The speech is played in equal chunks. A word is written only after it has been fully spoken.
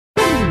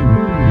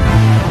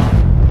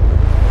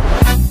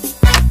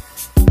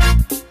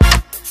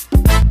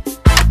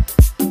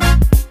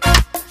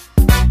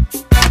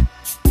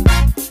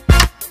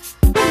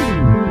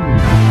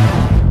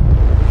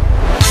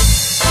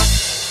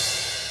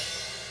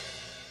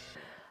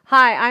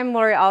Hi, I'm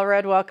Lori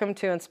Allred. Welcome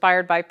to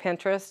Inspired by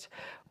Pinterest,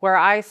 where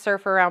I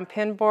surf around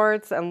pin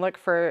boards and look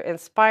for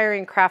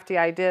inspiring, crafty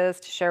ideas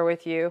to share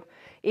with you.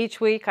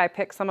 Each week, I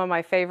pick some of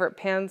my favorite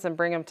pins and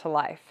bring them to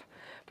life.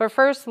 But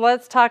first,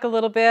 let's talk a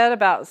little bit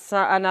about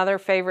another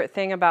favorite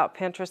thing about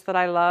Pinterest that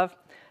I love,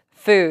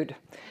 food.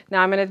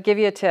 Now, I'm going to give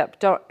you a tip.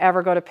 Don't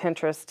ever go to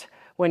Pinterest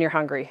when you're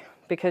hungry,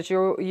 because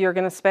you're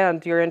going to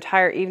spend your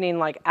entire evening,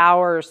 like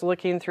hours,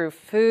 looking through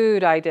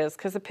food ideas,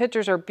 because the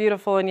pictures are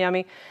beautiful and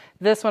yummy.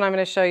 This one I'm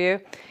going to show you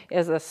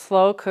is a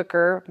slow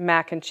cooker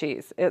mac and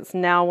cheese. It's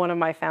now one of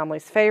my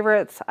family's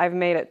favorites. I've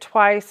made it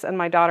twice and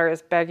my daughter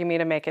is begging me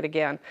to make it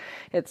again.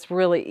 It's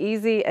really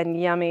easy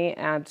and yummy,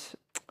 and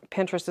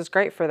Pinterest is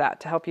great for that,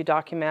 to help you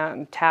document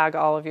and tag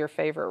all of your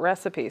favorite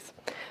recipes.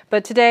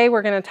 But today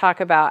we're going to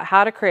talk about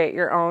how to create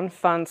your own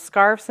fun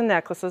scarves and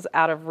necklaces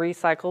out of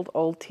recycled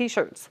old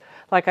t-shirts,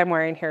 like I'm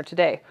wearing here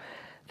today.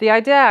 The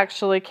idea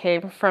actually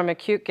came from a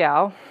cute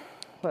gal,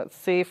 let's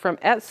see, from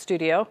Et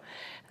Studio,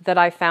 that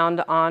I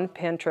found on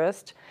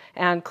Pinterest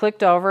and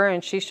clicked over,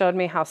 and she showed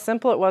me how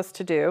simple it was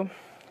to do,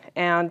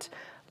 and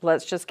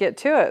let's just get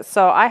to it.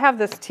 So I have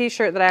this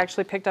t-shirt that I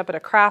actually picked up at a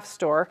craft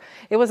store.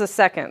 It was a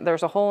second.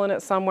 There's a hole in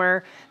it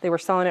somewhere. They were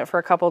selling it for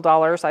a couple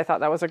dollars. I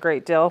thought that was a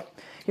great deal.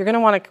 You're going to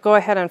want to go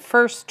ahead and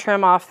first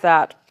trim off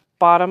that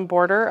bottom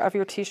border of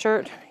your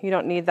t-shirt. You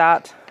don't need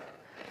that.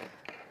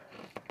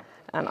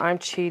 And I'm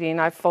cheating.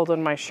 I've folded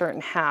my shirt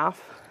in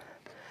half.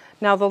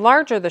 Now, the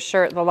larger the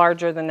shirt, the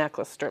larger the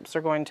necklace strips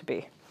are going to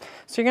be.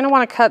 So you're going to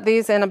want to cut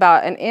these in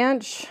about 1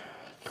 inch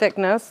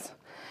thickness.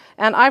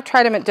 And I've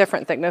tried them at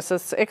different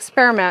thicknesses.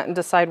 Experiment and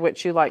decide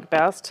which you like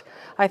best.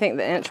 I think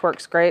the inch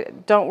works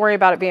great. Don't worry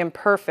about it being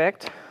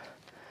perfect.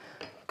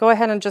 Go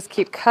ahead and just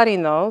keep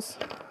cutting those.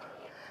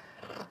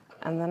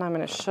 And then I'm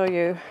going to show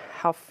you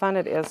how fun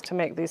it is to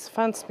make these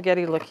fun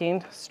spaghetti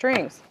looking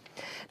strings.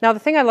 Now, the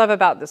thing I love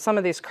about some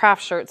of these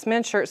craft shirts,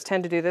 men's shirts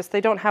tend to do this,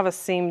 they don't have a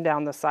seam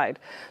down the side.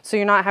 So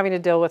you're not having to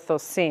deal with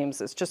those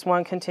seams. It's just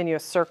one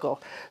continuous circle.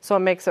 So it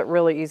makes it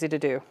really easy to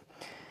do.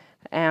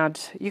 And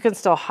you can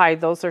still hide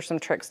those. There's some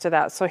tricks to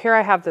that. So here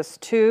I have this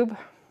tube,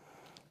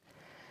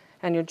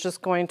 and you're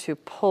just going to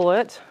pull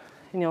it,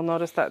 and you'll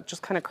notice that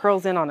just kind of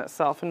curls in on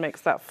itself and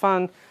makes that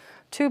fun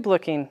tube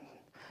looking.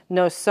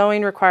 No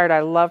sewing required.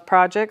 I love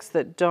projects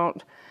that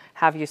don't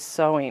have you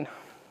sewing.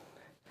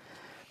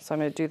 So I'm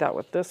going to do that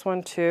with this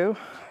one too.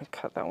 I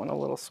cut that one a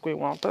little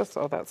squewampus.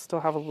 Oh, that still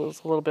have a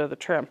little bit of the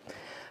trim.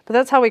 But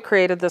that's how we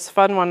created this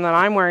fun one that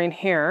I'm wearing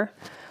here.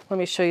 Let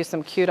me show you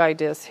some cute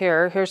ideas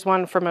here. Here's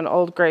one from an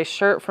old gray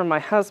shirt from my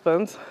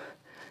husband's.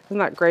 Isn't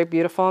that gray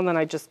beautiful? And then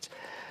I just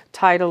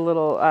tied a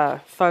little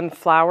fun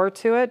flower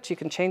to it. You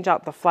can change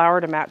out the flower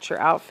to match your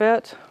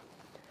outfit.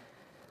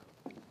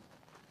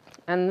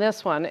 And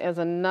this one is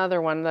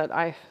another one that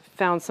I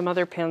found some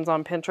other pins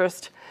on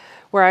Pinterest,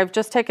 where I've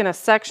just taken a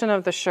section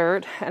of the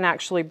shirt and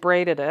actually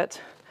braided it.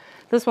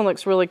 This one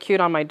looks really cute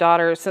on my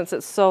daughter. Since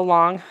it's so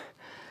long,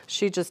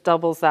 she just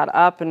doubles that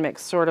up and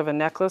makes sort of a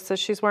necklace as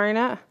she's wearing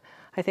it.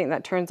 I think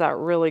that turns out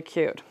really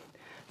cute.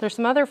 There's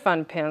some other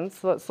fun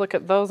pins. Let's look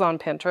at those on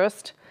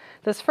Pinterest.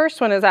 This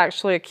first one is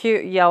actually a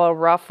cute yellow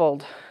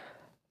ruffled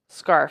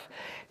scarf.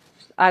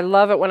 I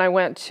love it when I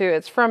went to,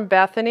 it's from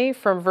Bethany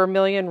from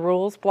Vermilion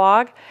Rules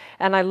blog,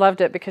 and I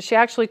loved it because she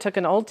actually took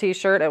an old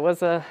t-shirt. It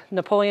was a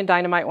Napoleon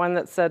Dynamite one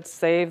that said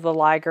 "Save the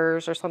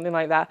Ligers" or something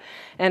like that.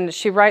 And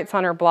she writes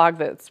on her blog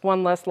that it's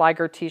one less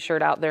Liger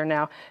t-shirt out there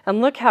now.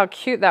 And look how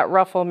cute that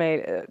ruffle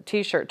made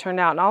t-shirt turned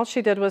out. And all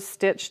she did was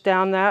stitch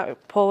down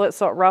that, pull it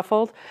so it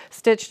ruffled,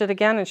 stitched it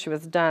again, and she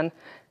was done.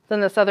 Then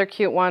this other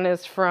cute one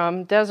is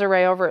from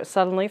Desiree over at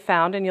Suddenly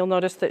Found, and you'll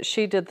notice that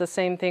she did the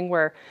same thing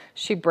where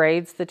she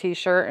braids the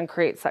t-shirt and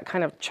creates that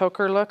kind of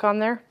choker look on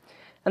there.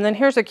 And then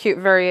here's a cute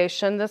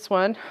variation. This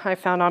one I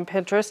found on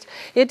Pinterest.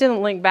 It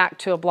didn't link back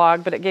to a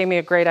blog, but it gave me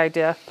a great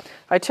idea.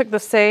 I took the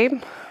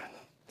same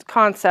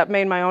concept,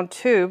 made my own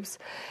tubes,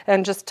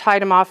 and just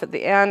tied them off at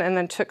the end, and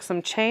then took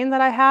some chain that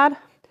I had,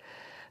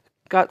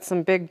 got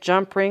some big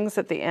jump rings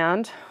at the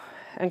end,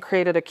 and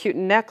created a cute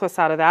necklace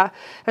out of that.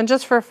 And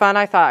just for fun,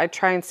 I thought I'd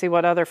try and see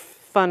what other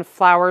fun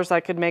flowers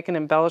I could make and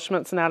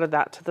embellishments, and added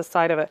that to the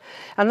side of it.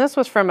 And this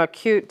was from a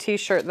cute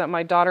t-shirt that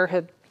my daughter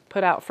had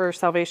put out for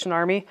Salvation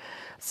Army,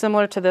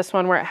 similar to this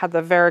one, where it had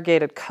the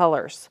variegated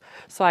colors.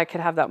 So I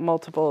could have that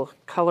multiple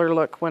color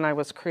look when I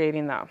was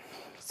creating that.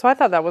 So I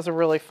thought that was a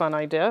really fun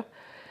idea.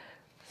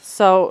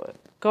 So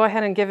go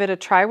ahead and give it a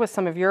try with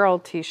some of your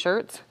old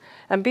t-shirts.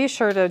 And be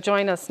sure to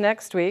join us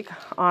next week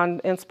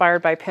on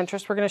Inspired by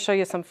Pinterest. We're going to show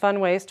you some fun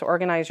ways to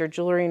organize your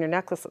jewelry and your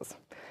necklaces.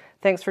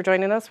 Thanks for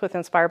joining us with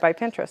Inspired by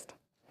Pinterest.